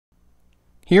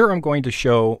Here I'm going to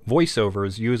show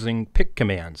voiceovers using pick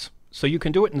commands. So you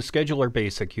can do it in Scheduler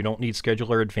Basic. You don't need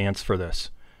Scheduler Advanced for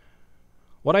this.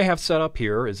 What I have set up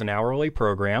here is an hourly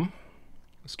program,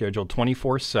 scheduled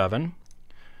 24/7.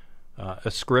 A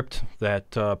script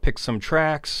that picks some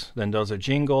tracks, then does a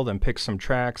jingle, then picks some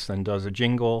tracks, then does a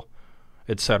jingle,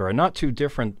 etc. Not too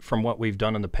different from what we've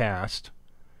done in the past.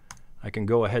 I can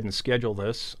go ahead and schedule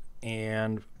this,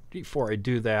 and before I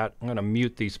do that, I'm going to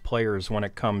mute these players when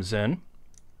it comes in.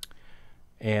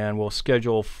 And we'll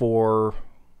schedule for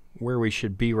where we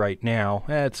should be right now.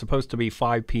 It's supposed to be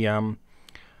 5 p.m.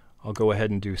 I'll go ahead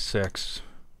and do 6.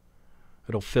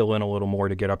 It'll fill in a little more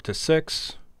to get up to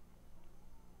 6.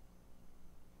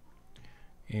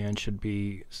 And should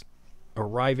be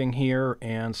arriving here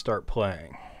and start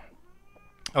playing.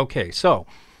 Okay, so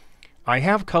I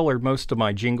have colored most of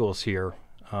my jingles here,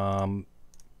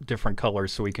 different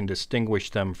colors, so we can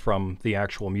distinguish them from the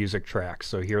actual music tracks.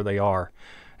 So here they are.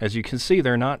 As you can see,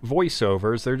 they're not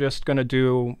voiceovers. They're just going to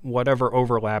do whatever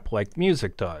overlap like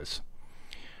music does.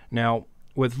 Now,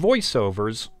 with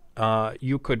voiceovers,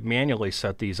 you could manually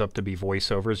set these up to be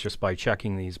voiceovers just by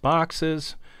checking these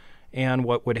boxes. And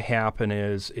what would happen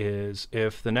is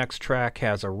if the next track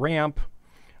has a ramp,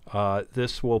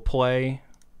 this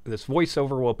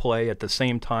voiceover will play at the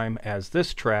same time as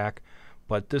this track,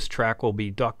 but this track will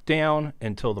be ducked down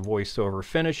until the voiceover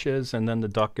finishes, and then the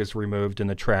duck is removed and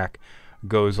the track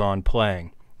goes on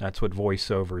playing. That's what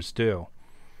voiceovers do.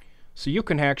 So you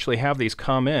can actually have these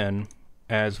come in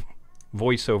as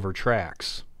voiceover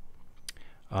tracks.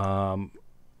 And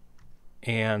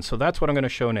so that's what I'm going to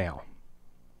show now.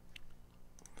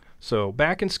 So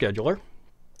back in Scheduler,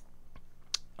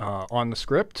 on the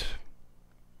script,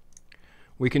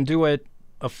 we can do it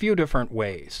a few different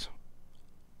ways.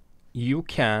 You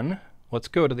can, let's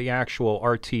go to the actual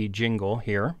RT jingle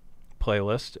here,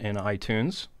 playlist in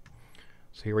iTunes.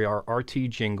 So here we are, RT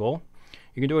jingle.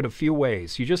 You can do it a few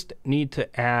ways. You just need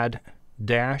to add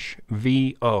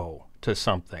 -VO to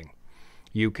something.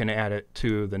 You can add it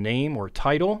to the name or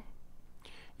title.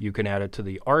 You can add it to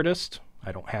the artist.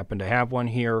 I don't happen to have one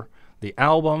here. The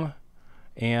album,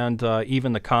 and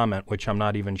even the comment, which I'm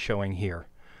not even showing here.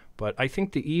 But I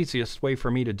think the easiest way for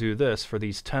me to do this for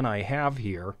these 10 I have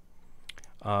here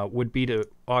would be to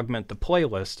augment the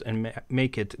playlist and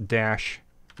make it -VO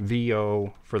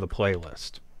for the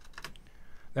playlist.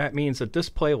 That means that this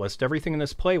playlist, everything in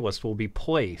this playlist, will be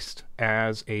placed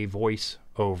as a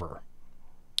voiceover.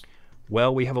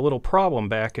 Well, we have a little problem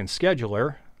back in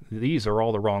Scheduler. These are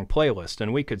all the wrong playlist,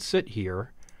 and we could sit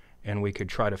here and we could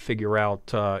try to figure out,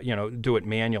 do it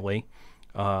manually,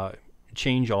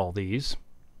 change all these.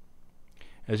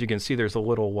 As you can see, there's a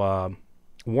little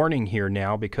warning here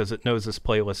now because it knows this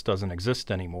playlist doesn't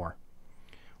exist anymore.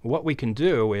 What we can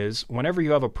do is, whenever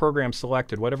you have a program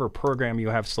selected, whatever program you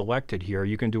have selected here,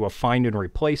 you can do a find and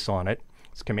replace on it.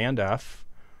 It's Command F,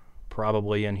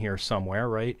 probably in here somewhere,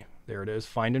 right? There it is,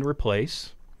 find and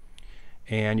replace.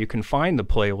 And you can find the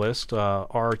playlist,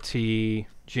 RT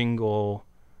Jingle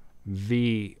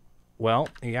V. Well,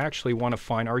 you actually want to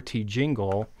find RT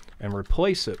Jingle and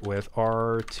replace it with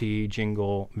RT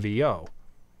Jingle VO.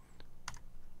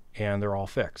 And they're all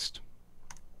fixed.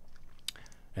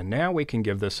 And now we can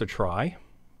give this a try.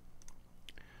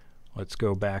 Let's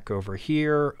go back over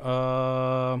here.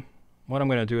 What I'm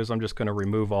going to do is I'm just going to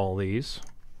remove all these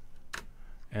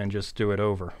and just do it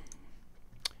over.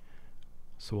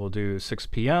 So we'll do 6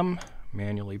 p.m.,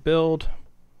 manually build.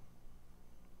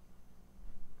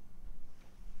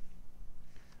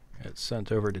 It's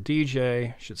sent over to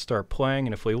DJ, should start playing,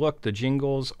 and if we look, the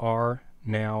jingles are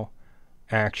now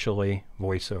actually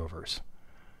voiceovers.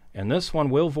 And this one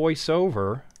will voice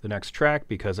over the next track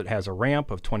because it has a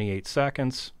ramp of 28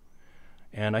 seconds.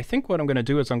 And I think what I'm going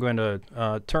to do is I'm going to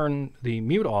turn the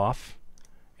mute off,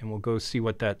 and we'll go see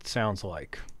what that sounds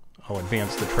like. I'll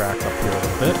advance the track up here a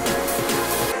little bit.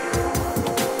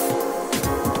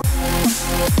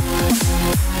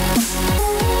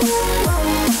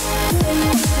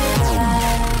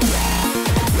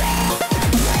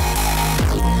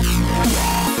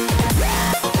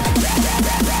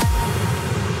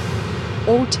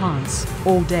 All trance,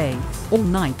 all day, all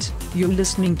night, you're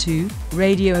listening to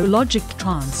Radiologik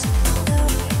Trance.